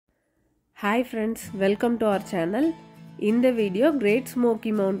Hi friends, welcome to our channel. In the video Great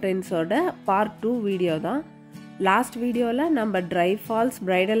Smoky Mountains oda part 2 video தான். Last video la நம்ம dry falls,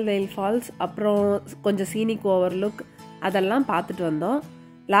 bridal veil falls, அப்புறம் கொஞ்சம் scenic overlook அதெல்லாம் பார்த்துட்டு வந்தோம்.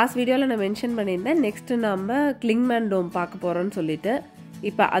 Last video la நான் mention பண்ணியிருந்தேன் next நம்ம Clingmans Dome பார்க்க போறோம்னு சொல்லிட்டு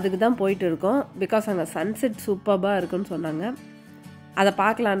இப்போ அதுக்கு தான் போயிட்டு இருக்கோம் because அங்க sunset சூப்பர்பா இருக்குன்னு சொன்னாங்க. அதை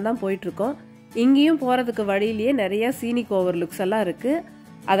பார்க்கலாம்னு தான் போயிட்டு இருக்கோம். இங்கேயும் போறதுக்கு வழியிலேயே நிறைய scenic overlooks எல்லாம் இருக்கு.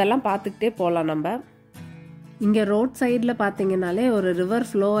 அதெல்லாம் பார்த்துக்கிட்டே போகலாம் நம்ம. இங்கே ரோட் சைடில் பார்த்தீங்கன்னாலே ஒரு ரிவர்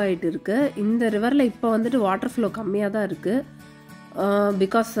ஃப்ளோ ஆகிட்டு இருக்குது. இந்த ரிவரில் இப்போ வந்துட்டு வாட்டர் ஃப்ளோ கம்மியாக தான் இருக்குது.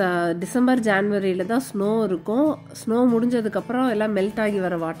 பிகாஸ் டிசம்பர் ஜான்வரியில் தான் ஸ்னோ இருக்கும். ஸ்னோ முடிஞ்சதுக்கப்புறம் எல்லாம் மெல்ட் ஆகி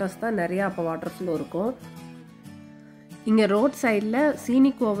வர வாட்டர்ஸ் தான் நிறையா அப்போ வாட்டர் ஃப்ளோ இருக்கும். இங்கே ரோட் சைடில்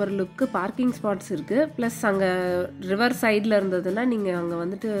சீனிக் ஓவர்லுக்கு பார்க்கிங் ஸ்பாட்ஸ் இருக்குது. ப்ளஸ் அங்கே ரிவர் சைடில் இருந்ததுன்னா நீங்கள் அங்கே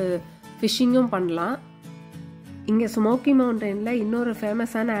வந்துட்டு ஃபிஷ்ஷிங்கும் பண்ணலாம். இங்கே ஸ்மோக்கி மவுண்டனில் இன்னொரு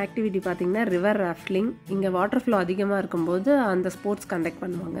ஃபேமஸான ஆக்டிவிட்டி பார்த்திங்கன்னா ரிவர் ராஃப்டிங். இங்கே வாட்டர் ஃப்ளோ அதிகமாக இருக்கும்போது அந்த ஸ்போர்ட்ஸ் கண்டக்ட்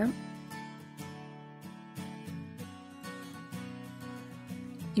பண்ணுவாங்க.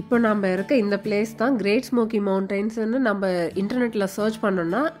 இப்போ நம்ம இருக்க இந்த பிளேஸ் தான் கிரேட் ஸ்மோக்கி மவுண்டன்ஸ்னு நம்ம இன்டர்நெட்டில் சர்ச்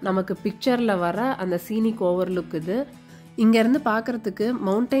பண்ணோன்னா நமக்கு பிக்சரில் வர அந்த சீனிக் ஓவர்லுக் இது. இங்கேருந்து பார்க்குறதுக்கு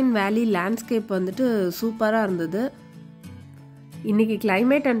மவுண்டைன் வேலி லேண்ட்ஸ்கேப் வந்துட்டு சூப்பராக இருந்தது. இன்றைக்கி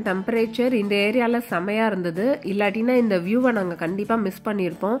கிளைமேட் அண்ட் டெம்பரேச்சர் இந்த ஏரியாவில் செமையாக இருந்தது. இல்லாட்டினா இந்த வியூவை நாங்கள் கண்டிப்பாக மிஸ்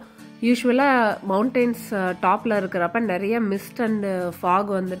பண்ணியிருப்போம். யூஸ்வலாக மவுண்டெயின்ஸ் டாப்பில் இருக்கிறப்ப நிறைய மிஸ்ட் அண்ட்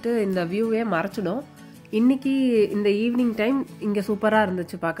ஃபாக் வந்துட்டு இந்த வியூவே மறைச்சிடும். இன்றைக்கி இந்த ஈவினிங் டைம் இங்கே சூப்பராக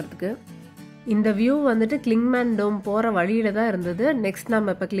இருந்துச்சு பார்க்குறதுக்கு. இந்த வியூ வந்துட்டு கிளிங்மேன் டோம் போகிற வழியில் தான் இருந்தது. நெக்ஸ்ட்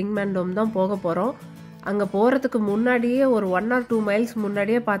நம்ம இப்போ கிளிங்மேன் டோம் தான் போக போகிறோம். அங்கே போகிறதுக்கு முன்னாடியே ஒரு 1 or 2 miles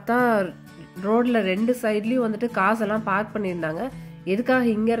முன்னாடியே பார்த்தா ரோடில் 2 சைட்லேயும் வந்துட்டு கார்ஸ் எல்லாம் பார்க் பண்ணியிருந்தாங்க. எதுக்காக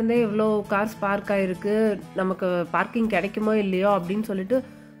இங்கேருந்தே இவ்வளோ கார்ஸ் பார்க் ஆகிருக்கு, நமக்கு பார்க்கிங் கிடைக்குமோ இல்லையோ அப்படின்னு சொல்லிட்டு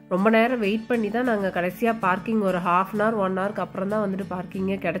ரொம்ப நேரம் வெயிட் பண்ணி தான் நாங்கள் கடைசியாக பார்க்கிங் ஒரு 1/2 hour 1 hourக்கு அப்புறம் தான் வந்துட்டு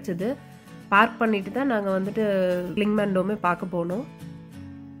பார்க்கிங்கே கிடச்சிது. பார்க் பண்ணிட்டு தான் நாங்கள் வந்துட்டு கிளிங்மேன் டோமே பார்க்க போனோம்.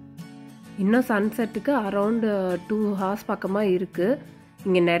 இன்னும் சன்செட்டுக்கு அரௌண்ட் 2 hours பக்கமாக இருக்குது.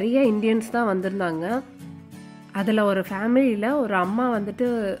 இங்கே நிறைய இந்தியன்ஸ் தான் வந்திருந்தாங்க. அதில் ஒரு ஃபேமிலியில் ஒரு அம்மா வந்துட்டு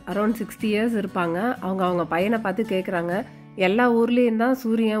அரௌண்ட் 60 years இருப்பாங்க. அவங்க பையனை பார்த்து கேட்குறாங்க, எல்லா ஊர்லேயும் தான்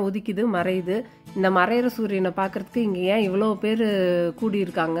சூரியன் உதிக்குது மறையுது, இந்த மறையிற சூரியனை பார்க்குறதுக்கு இங்கே ஏன் இவ்வளோ பேர்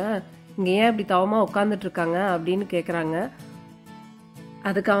கூடியிருக்காங்க, இங்கே ஏன் இப்படி தவமாக உட்காந்துட்ருக்காங்க அப்படின்னு கேட்குறாங்க.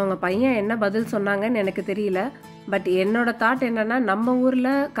 அதுக்கு அவங்க பையன் என்ன பதில் சொன்னாங்கன்னு எனக்கு தெரியல. பட் என்னோட தாட் என்னன்னா, நம்ம ஊரில்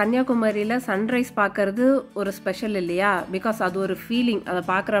கன்னியாகுமரியில் சன்ரைஸ் பார்க்கறது ஒரு ஸ்பெஷல் இல்லையா? பிகாஸ் அது ஒரு ஃபீலிங். அதை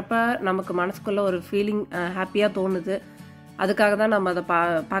பார்க்குறப்ப நமக்கு மனசுக்குள்ளே ஒரு ஃபீலிங் ஹாப்பியாக தோணுது. அதுக்காக தான் நம்ம அதை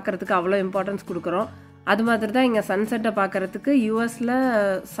பார்க்குறதுக்கு அவ்வளோ இம்பார்ட்டன்ஸ் கொடுக்குறோம். அது மாதிரி தான் இங்கே சன்செட்டை பார்க்குறதுக்கு யூஎஸில்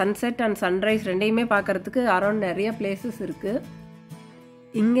சன்செட் அண்ட் சன்ரைஸ் ரெண்டையுமே பார்க்குறதுக்கு அரௌண்ட் நிறைய பிளேசஸ் இருக்குது.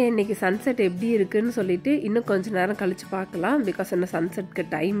 இங்கே இன்றைக்கி சன்செட் எப்படி இருக்குதுன்னு சொல்லிட்டு இன்னும் கொஞ்சம் நேரம் கழித்து பார்க்கலாம். பிகாஸ் இன்னும் சன்செட்க்கு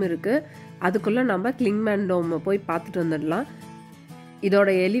டைம் இருக்குது. அதுக்குள்ளே நம்ம கிளிங்மேன் டோம் போய் பார்த்துட்டு வந்துடலாம். இதோட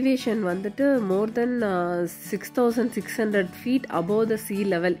எலிவேஷன் வந்துட்டு மோர் தென் 6600 feet above the sea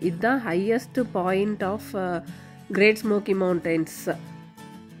level. இதுதான் highest point of great smoky mountains.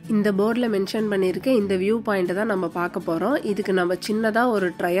 இந்த போர்டில் மென்ஷன் பண்ணியிருக்க இந்த வியூ பாயிண்ட்டை தான் நம்ம பார்க்க போகிறோம். இதுக்கு நம்ம சின்னதாக ஒரு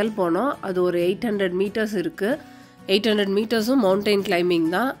ட்ரையல் போனோம். அது ஒரு 800 meters இருக்குது. 800 மீட்டர்ஸும் மவுண்டைன் கிளைம்பிங்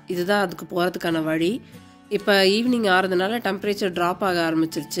தான். இதுதான் அதுக்கு போகிறதுக்கான வழி. இப்போ ஈவினிங் ஆகிறதுனால டெம்பரேச்சர் ட்ராப் ஆக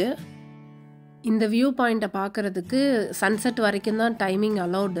ஆரம்பிச்சிருச்சு. இந்த வியூ பாயிண்ட்டை பார்க்குறதுக்கு சன்செட் வரைக்கும் தான் டைமிங்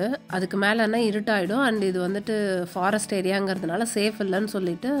அலௌடு. அதுக்கு மேலேனா இருட்டாயிடும். அண்ட் இது வந்துட்டு ஃபாரஸ்ட் ஏரியாங்கிறதுனால சேஃப் இல்லைன்னு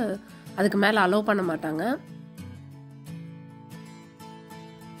சொல்லிட்டு அதுக்கு மேலே அலோவ் பண்ண மாட்டாங்க.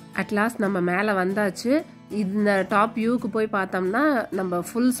 அட்லாஸ்ட் நம்ம மேலே வந்தாச்சு. இந்த டாப் வியூவுக்கு போய் பார்த்தோம்னா நம்ம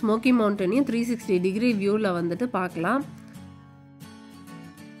ஃபுல் ஸ்மோக்கி மவுண்டனையும் 360 degree வியூவில் வந்துட்டு பார்க்கலாம்.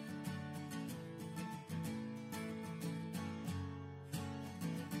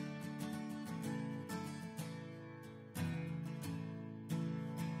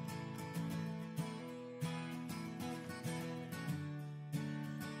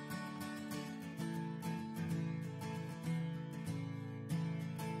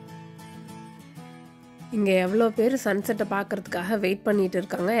 இங்கே எவ்வளோ பேர் சன்செட்டை பார்க்குறதுக்காக வெயிட் பண்ணிகிட்டு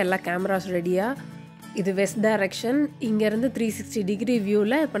இருக்காங்க. எல்லா கேமராஸ் ரெடியாக. இது வெஸ்ட் டைரக்ஷன். இங்கேருந்து 360 degree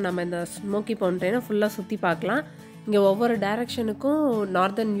வியூவில் இப்போ நம்ம இந்த ஸ்மோக்கி மவுண்டனை ஃபுல்லாக சுற்றி பார்க்கலாம். இங்கே ஒவ்வொரு டைரக்ஷனுக்கும்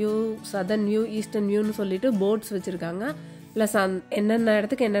northern view, southern view, eastern வியூன்னு சொல்லிட்டு போர்ட்ஸ் வச்சுருக்காங்க. ப்ளஸ் என்னென்ன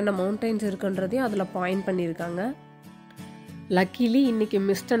இடத்துக்கு என்னென்ன மவுண்டன்ஸ் இருக்குன்றதையும் அதில் பாயிண்ட் பண்ணியிருக்காங்க. லக்கிலி இன்றைக்கி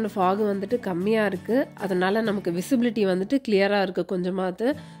மிஸ்ட் அண்ட் ஃபாக் வந்துட்டு கம்மியாக இருக்குது. அதனால் நமக்கு விசிபிலிட்டி வந்துட்டு கிளியராக இருக்குது கொஞ்சமாவது.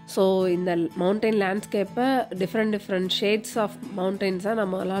 ஸோ இந்த மவுண்டைன் லேண்ட்ஸ்கேப்பை டிஃப்ரெண்ட் ஷேட்ஸ் ஆஃப் மவுண்டைன்ஸாக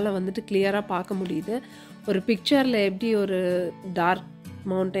நம்மளால் வந்துட்டு கிளியராக பார்க்க முடியுது. ஒரு பிக்சரில் எப்படி ஒரு டார்க்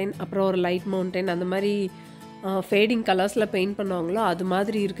மவுண்டைன், அப்புறம் ஒரு லைட் மவுண்டைன், அந்த மாதிரி ஃபேடிங் கலர்ஸில் பெயிண்ட் பண்ணுவாங்களோ அது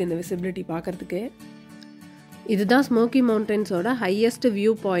மாதிரி இருக்குது இந்த விசிபிலிட்டி பார்க்குறதுக்கு. இதுதான் ஸ்மோக்கி மவுண்டன்ஸோட ஹையஸ்ட்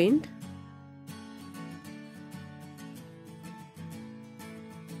வியூ பாயிண்ட்.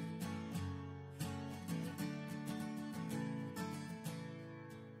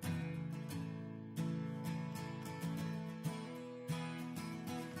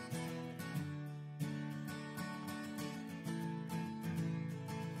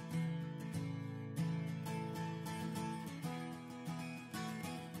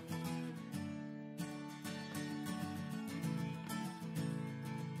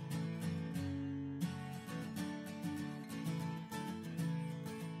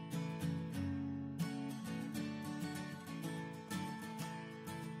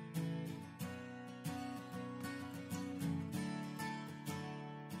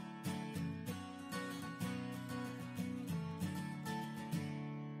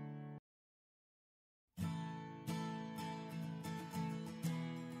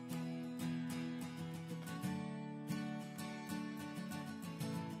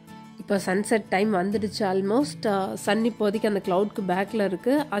 இப்போ சன்செட் டைம் வந்துடுச்சு. ஆல்மோஸ்ட் சன் இப்போதைக்கு அந்த க்ளவுட்க்கு பேக்கில்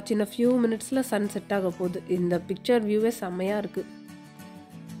இருக்குது. ஆச்சுன்னா ஃபியூ மினிட்ஸில் சன் செட் ஆக போகுது. இந்த பிக்சர் வியூவே செம்மையாக இருக்குது.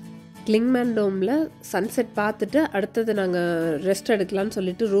 கிளிங்மேன் டோமில் சன்செட் பார்த்துட்டு அடுத்தது நாங்கள் ரெஸ்ட் எடுக்கலான்னு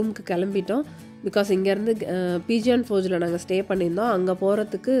சொல்லிட்டு ரூமுக்கு கிளம்பிட்டோம். பிகாஸ் இங்கேருந்து பிஜியான் ஃபோர்ஜில் நாங்கள் ஸ்டே பண்ணியிருந்தோம். அங்கே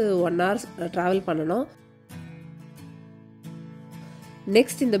போகிறதுக்கு 1 hour ட்ராவல் பண்ணணும்.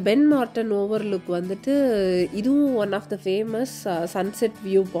 நெக்ஸ்ட் இந்த பென் மார்டன் ஓவர்லுக் வந்துட்டு இதுவும் one of the famous sunset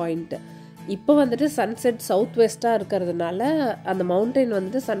view point. இப்போ வந்துட்டு சன்செட் சவுத் வெஸ்ட்டாக இருக்கிறதுனால அந்த மவுண்டைன்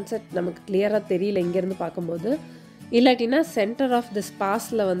வந்துட்டு சன்செட் நமக்கு கிளியராக தெரியல இங்கேருந்து பார்க்கும்போது. இல்லாட்டினா சென்டர் ஆஃப் திஸ்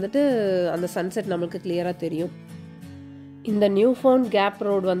பாஸில் வந்துட்டு அந்த சன்செட் நம்மளுக்கு கிளியராக தெரியும். இந்த நியூ ஃபவுண்ட் கேப்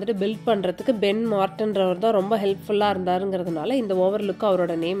ரோடு வந்துட்டு பில்ட் பண்ணுறதுக்கு பென் மார்டன்றவர் தான் ரொம்ப ஹெல்ப்ஃபுல்லாக இருந்தாருங்கிறதுனால இந்த ஓவர்லுக்கு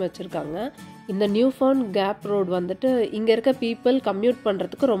அவரோட நேம் வச்சுருக்காங்க. இந்த நியூ ஃபவுண்ட் கேப் ரோடு வந்துட்டு இங்கே இருக்க பீப்புள் கம்யூட்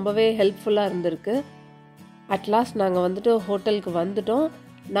பண்ணுறதுக்கு ரொம்பவே ஹெல்ப்ஃபுல்லாக இருந்திருக்கு. அட்லாஸ்ட் நாங்கள் வந்துட்டு ஹோட்டலுக்கு வந்துட்டோம்.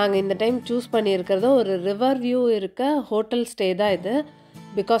 நாங்கள் இந்த டைம் சூஸ் பண்ணியிருக்கிறது ஒரு ரிவர் வியூ இருக்க ஹோட்டல் ஸ்டே தான் இது.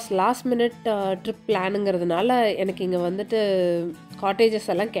 பிகாஸ் லாஸ்ட் மினிட் ட்ரிப் பிளானுங்கிறதுனால எனக்கு இங்கே வந்துட்டு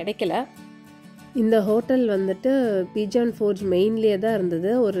காட்டேஜஸ் எல்லாம் கிடைக்கல. இந்த ஹோட்டல் வந்துட்டு பிஜியான் ஃபோர்ஜ் மெயின்லேயே தான்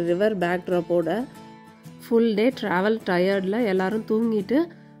இருந்தது, ஒரு river back ட்ராப்போட. Full day travel டயர்டில் எல்லோரும் தூங்கிட்டு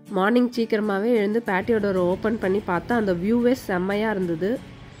மார்னிங் சீக்கிரமாகவே எழுந்து பேட்டியோ டோர் ஓப்பன் பண்ணி பார்த்தா அந்த வியூவே செம்மையாக இருந்தது.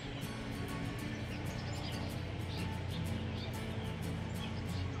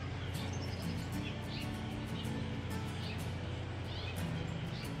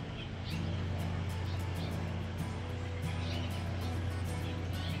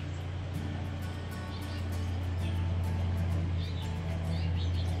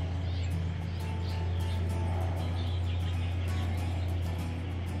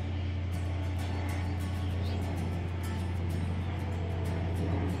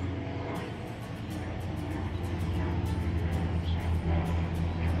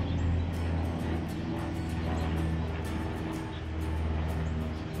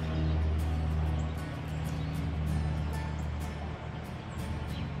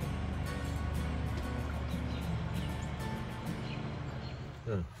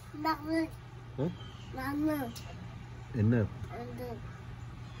 என்ன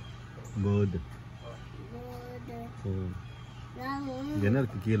பேர்டு என்ன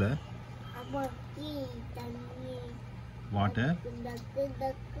இருக்கு கீழே? வாட்டர்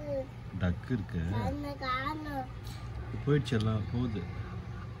டக்கு இருக்கு. போயிடுச்சு எல்லாம் போகுது.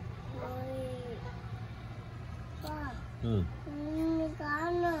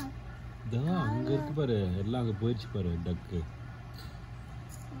 அங்க இருக்கு பாரு, எல்லாம் அங்க போயிடுச்சு பாரு டக்கு.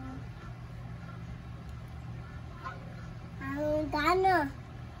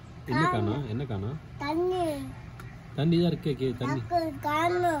 என்ன காணோம்? என்ன காணோம்? தண்ணி தான் இருக்கே. தண்ணி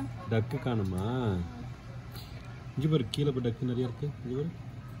டக்கு காணுமா? இங்க பாரு கீழே போய் டக்கு நிறைய இருக்கு. இங்க பாரு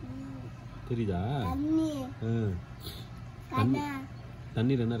தெரியுதா?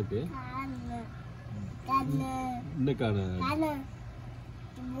 தண்ணியில் என்ன இருக்கு? என்ன காண?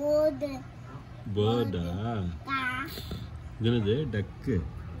 பேர்டா? என்னது டக்கு?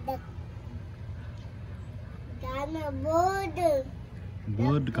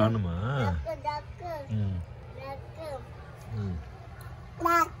 பேர்டு காணுமா?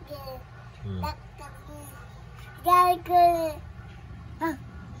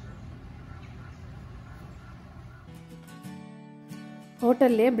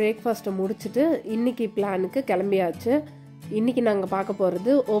 ஹோட்டல்லே பிரேக்ஃபாஸ்ட்டை முடிச்சுட்டு இன்னைக்கு பிளானுக்கு கிளம்பியாச்சு. இன்றைக்கி நாங்கள் பார்க்க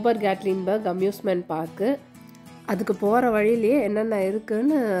போகிறது ஓபர் கேட்லின்பர்க் அம்யூஸ்மெண்ட் பார்க்கு. அதுக்கு போகிற வழியிலேயே என்னென்ன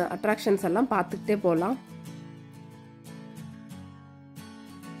இருக்குன்னு அட்ராக்ஷன்ஸ் எல்லாம் பார்த்துக்கிட்டே போகலாம்.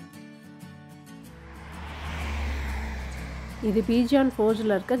 இது பீஜான்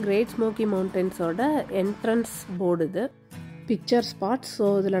ஃபோர்ஜில் இருக்க கிரேட் ஸ்மோக்கி மவுண்டன்ஸோட என்ட்ரன்ஸ் போர்டு இது. Picture spot. ஸோ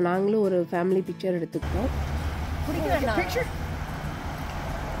இதில் நாங்களும் ஒரு ஃபேமிலி பிக்சர் எடுத்துக்கிட்டோம்.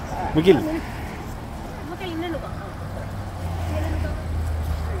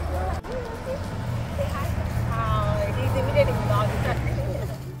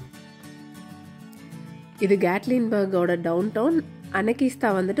 இது கேட்லின்பர்கோட டவுன் டவுன். அனகிஸ்தா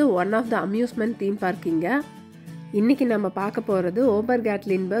வந்துட்டு one of the amusement theme பார்க்கிங்க. இன்றைக்கி நம்ம பார்க்க போகிறது ஓபர்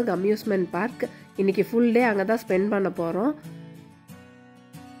கேட்லின்பர்க் அம்யூஸ்மெண்ட் பார்க். இன்றைக்கி ஃபுல் டே அங்கே தான் ஸ்பெண்ட் பண்ண போகிறோம்.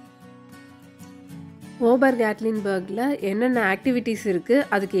 ஓபர் கேட்லின்பர்கில் என்னென்ன ஆக்டிவிட்டீஸ் இருக்குது,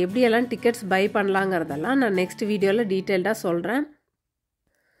 அதுக்கு எப்படியெல்லாம் டிக்கெட்ஸ் பை பண்ணலாங்கிறதெல்லாம் நான் நெக்ஸ்ட் வீடியோவில் டீட்டெயில்டாக சொல்கிறேன்.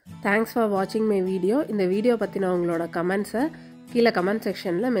 தேங்க்ஸ் ஃபார் வாட்சிங் மை வீடியோ. இந்த வீடியோ பற்றின உங்களோட கமெண்ட்ஸை கீழே கமெண்ட்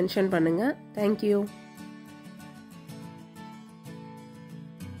செக்ஷனில் மென்ஷன் பண்ணுங்கள். தேங்க்யூ.